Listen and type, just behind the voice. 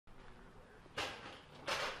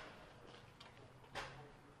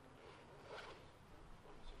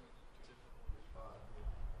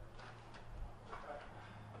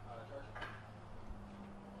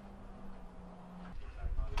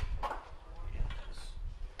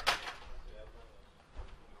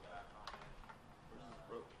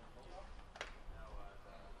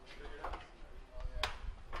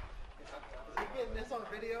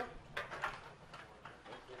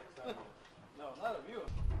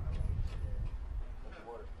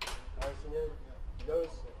him. You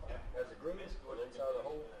notice as a group on the inside of the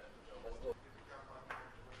hole, that's the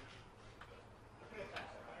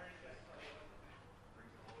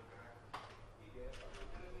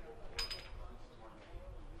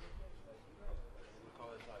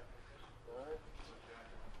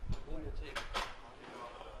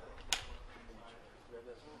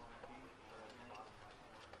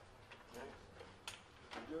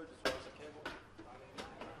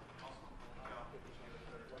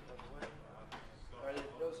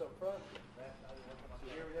up front. So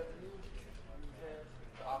here we have the view. You have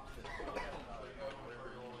the opposite.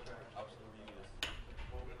 Opposite view is.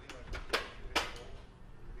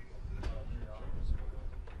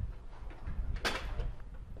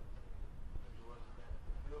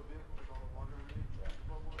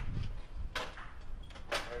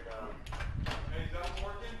 Hey, is that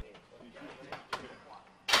one working?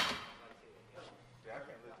 Yeah, I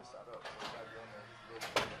can't lift this side up. So it's gotta be on there.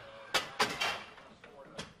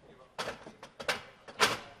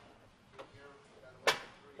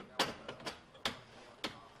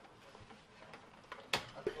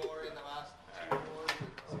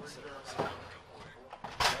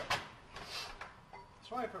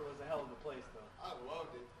 Stryker was a hell of a place, though. I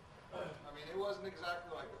loved it. I mean, it wasn't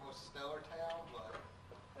exactly like the most stellar town, but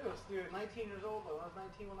It was, dude, 19 years old, but when I was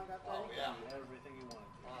 19 when I got there, Oh, yeah. you had everything you wanted.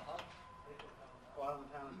 Go out in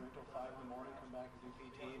the town and drink till 5 in the morning, come back and do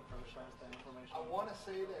PT, and first try to stay information. I want to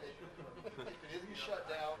say that if it isn't shut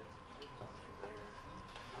down.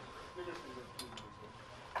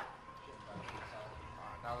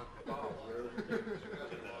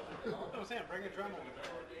 I'm saying, bring adrenaline.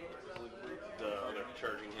 The other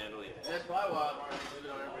charging handle. That's why I wanted to do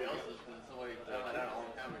it on everybody else's, because somebody found that out a long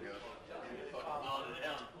time ago. Fucking gnawed it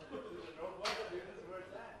down.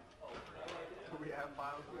 Do we have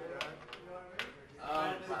files with that?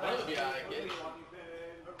 Yeah, I guess.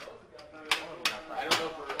 I don't know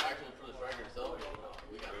for actually for the Stryker itself,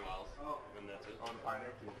 we got files. And that's it. On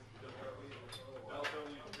Pioneer.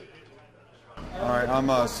 All right, I'm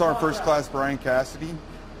Sergeant First Class Brian Cassidy.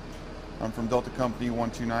 I'm from Delta Company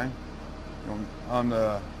 129. I'm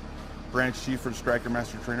the branch chief for the Stryker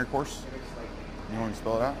Master Trainer course. You want me to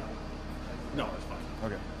spell it out? No, that's fine.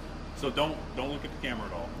 Okay. So don't look at the camera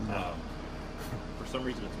at all. No. For some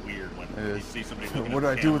reason, it's weird when you see somebody looking what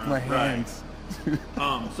at do the I do with camera. my hands?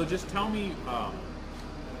 Right. So just tell me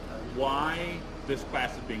why this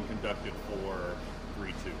class is being conducted for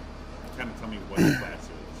 3-2. Kind of tell me what the class is.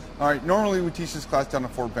 All right, normally we teach this class down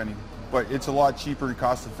at Fort Benning, but it's a lot cheaper and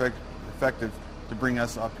cost effective to bring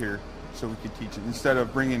us up here so we could teach it. Instead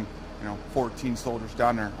of bringing 14 soldiers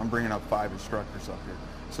down there, I'm bringing up 5 instructors up here.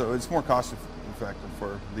 So it's more cost effective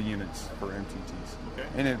for the units, for MTTs. Okay.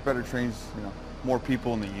 And it better trains more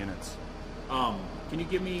people in the units. Can you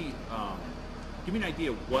give me an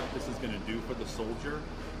idea of what this is going to do for the soldier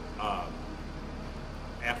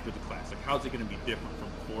after the class? Like, how's it going to be different from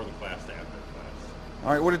before the class to after the class?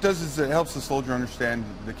 All right, what it does is it helps the soldier understand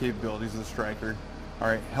the capabilities of the Stryker. All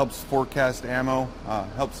right, helps forecast ammo,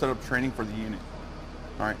 helps set up training for the unit.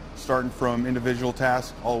 All right, starting from individual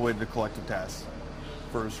tasks all the way to the collective tasks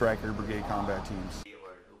for Stryker brigade combat teams.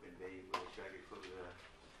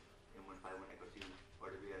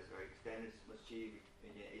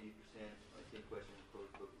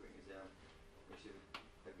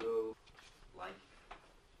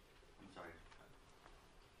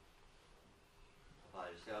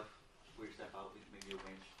 Yourself, pull yourself out with maybe a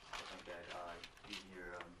winch, something like that. Using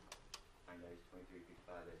your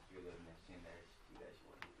 9-2355, that's 311, that's 10, that's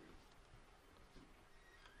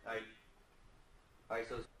 2-123. Alright,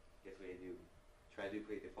 so guess what they do? Try to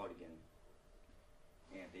duplicate the fault again.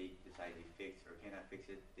 And if they decide they fix or cannot fix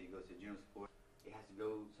it, then it goes to general support. It has to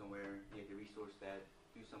go somewhere, you have to resource that,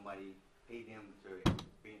 do somebody, pay them to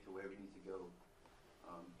bring it to wherever it needs to go.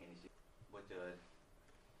 And it's just what the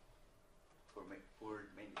for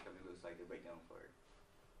maintenance company looks like the breakdown for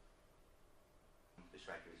the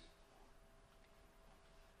Strykers.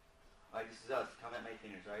 Alright, this is us, combat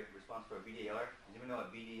maintainers, right? Responsible for BDAR. Does anyone know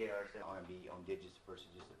what BDAR stands for? R&B on digits versus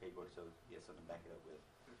just the paperwork, so you have something to back it up with.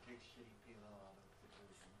 It takes shitty PLL out of the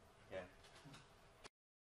situation. Yeah.